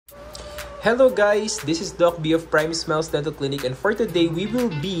Hello guys, this is Doc B of Prime Smiles Dental Clinic, and for today we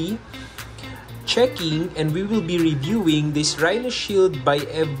will be checking and we will be reviewing this Rhinoshield by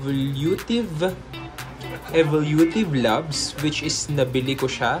Evolutive Labs, which is nabili ko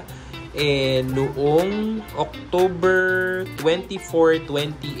siya noong October 24,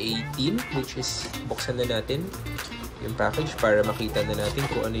 2018, which is buksan na natin yung package para makita na natin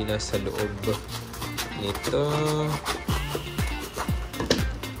kung ano yung nasa loob nito.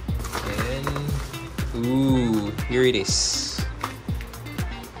 Ooh, here it is.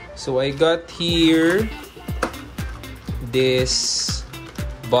 So I got here this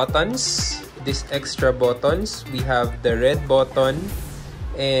buttons, these extra buttons. We have the red button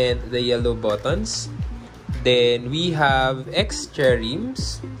and the yellow buttons. Then we have extra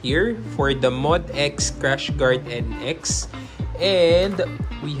rims here for the Mod X Crashguard NX. And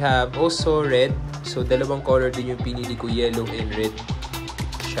we have also red. So dalawang color din yung pinili ko, yellow and red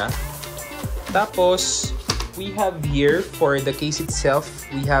siya. Tapos, we have here, for the case itself,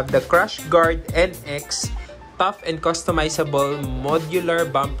 we have the Crashguard NX tough and customizable modular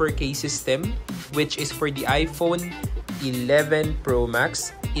bumper case system, which is for the iPhone 11 Pro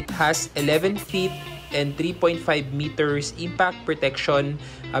Max. It has 11 feet and 3.5 meters impact protection,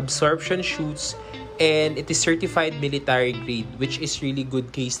 absorption chutes, and it is certified military grade, which is really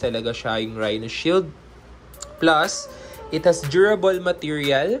good case talaga siya, yung Rhinoshield. Plus, it has durable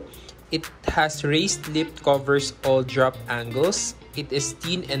material. It has raised lip covers all drop angles. It is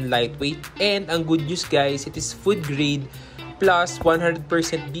thin and lightweight. And ang good news guys, it is food grade plus 100%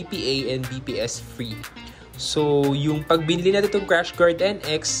 BPA and BPS free. So yung pag binili natin itong Crashguard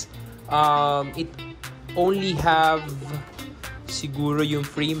NX, it only have siguro yung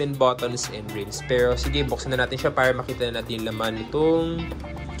frame and buttons and rims. Pero sige, buksan na natin siya para makita na natin yung laman nitong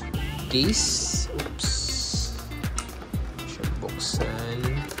case. Oops. Siya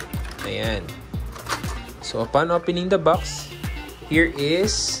buksan. Ayan. So, upon opening the box, here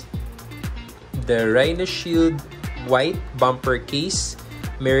is the Rhinoshield white bumper case.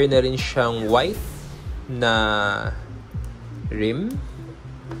 Meron na rin siyang white na rim.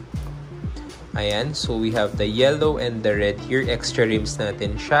 Ayan. So, we have the yellow and the red here. Extra rims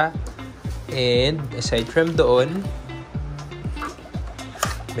natin siya. And, aside from doon,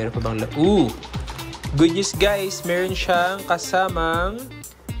 meron pa bang good news guys! Meron siyang kasamang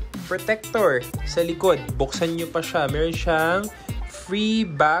protector sa likod. Buksan nyo pa siya. Meron siyang free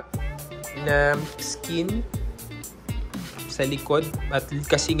back na skin sa likod. At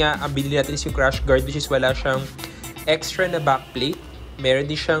kasi nga, ang bilhin natin is yung Crashguard, which is wala siyang extra na backplate.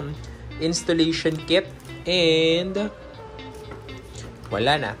 Meron din siyang installation kit. And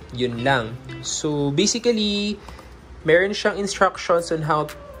wala na. Yun lang. So, basically, meron siyang instructions on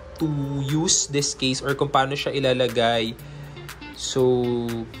how to use this case or kung paano siya ilalagay. So,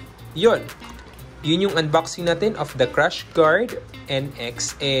 yun yung unboxing natin of the Crashguard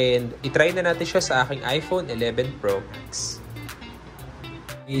NX, and itry na natin siya sa aking iPhone 11 Pro Max.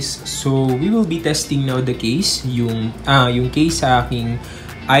 So we will be testing now the case, yung case sa aking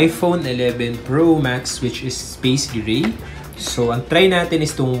iPhone 11 Pro Max, which is space gray. So ang try natin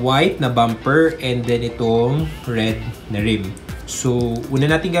is itong white na bumper and then itong red na rim. So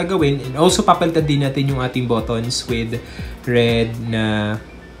una natin gagawin, and also papalitan din natin yung ating buttons with red na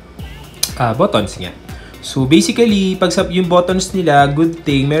buttons nga. So basically, pag yung buttons nila, good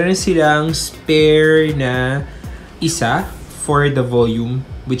thing, meron silang spare na isa for the volume,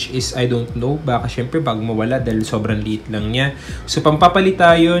 which is, I don't know, baka syempre bag mawala dahil sobrang liit lang niya. So pampapalit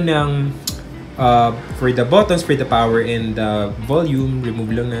tayo ng for the buttons, for the power and the volume,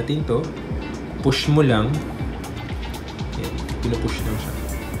 remove lang natin to. Push mo lang. Yan, pinupush lang siya.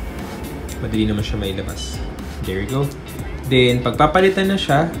 Madali naman siya mailabas. There we go. Then, pagpapalitan na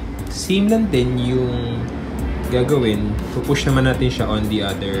siya, same lang din yung gagawin. Pupush naman natin siya on the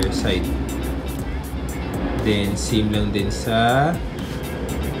other side. Then, same lang din sa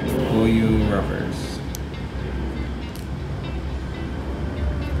yung rockers.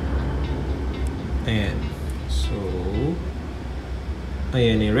 Ayan. So,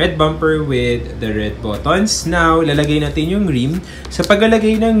 ayan yung red bumper with the red buttons. Now, lalagay natin yung rim. Sa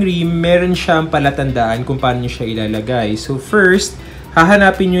paglalagay ng rim, meron siyang palatandaan kung paano nyo siya ilalagay. So, first,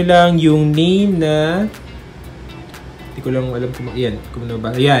 hahanapin nyo lang yung name na, hindi ko lang alam kung, yan, kung ano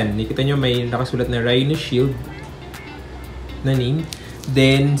ba. Ayan, nakita nyo may nakasulat na Rhinoshield na name.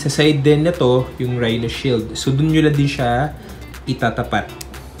 Then, sa side din na to, yung Rhinoshield. So, dun nyo lang din siya itatapat.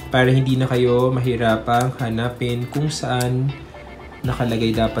 Para hindi na kayo mahirapang hanapin kung saan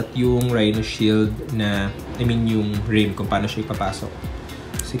nakalagay dapat yung Rhinoshield na, yung rim, kung paano siya ipapasok.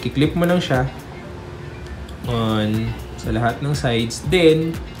 So, i-clip mo lang siya on sa lahat ng sides.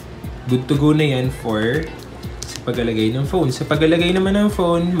 Then, good to go na yan for sa paglalagay ng phone. Sa paglalagay naman ng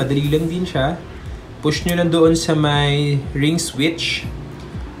phone, madali lang din siya. Push nyo lang doon sa may ring switch.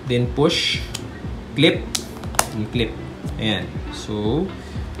 Then push, clip, and clip. Ayan. So,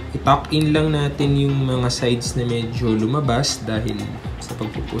 i-tuck in lang natin yung mga sides na medyo lumabas dahil sa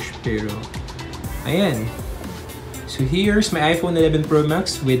pagpupush. Pero, ayan. So, here's my iPhone 11 Pro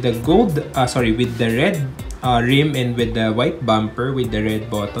Max with the with the red rim and with the white bumper with the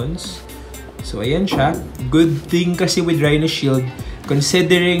red buttons. So, ayan siya. Good thing kasi with Rhinoshield,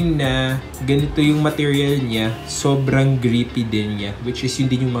 considering na ganito yung material niya, sobrang grippy din niya. Which is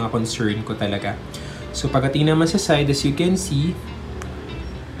yun din yung mga concern ko talaga. So, pagdating naman sa side, as you can see,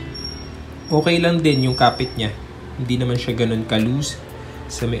 okay lang din yung kapit niya. Hindi naman siya ganun ka-loose.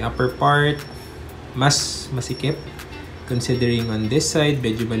 Sa may upper part, mas masikip. Considering on this side,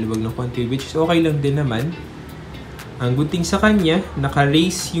 medyo maluwag ng konti, which is okay lang din naman. Ang good thing sa kanya,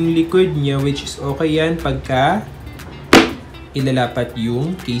 naka-raise yung likod niya, which is okay yan pagka ilalapat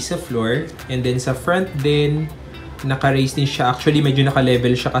yung case sa floor. And then sa front din, naka-raise din siya. Actually, medyo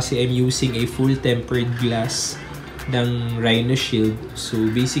naka-level siya kasi I'm using a full tempered glass ng Rhinoshield. So,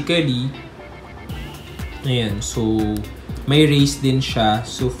 basically, ayan. So, may raise din siya.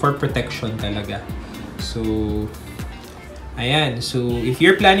 So, for protection talaga. So, ayan. So, if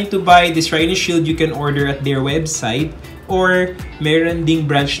you're planning to buy this Rhinoshield, you can order at their website. Or, meron ding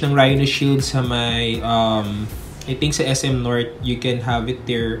branch ng Rhinoshield sa may, I think sa SM North, you can have it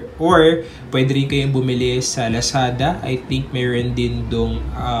there. Or, pwede rin kayong bumili sa Lazada. I think meron din dong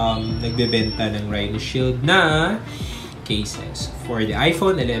nagbebenta ng Rhinoshield na cases for the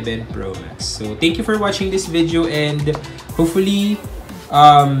iPhone 11 Pro Max. So, thank you for watching this video and hopefully,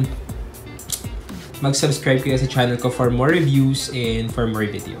 mag-subscribe kayo sa channel ko for more reviews and for more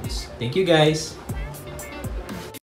videos. Thank you guys!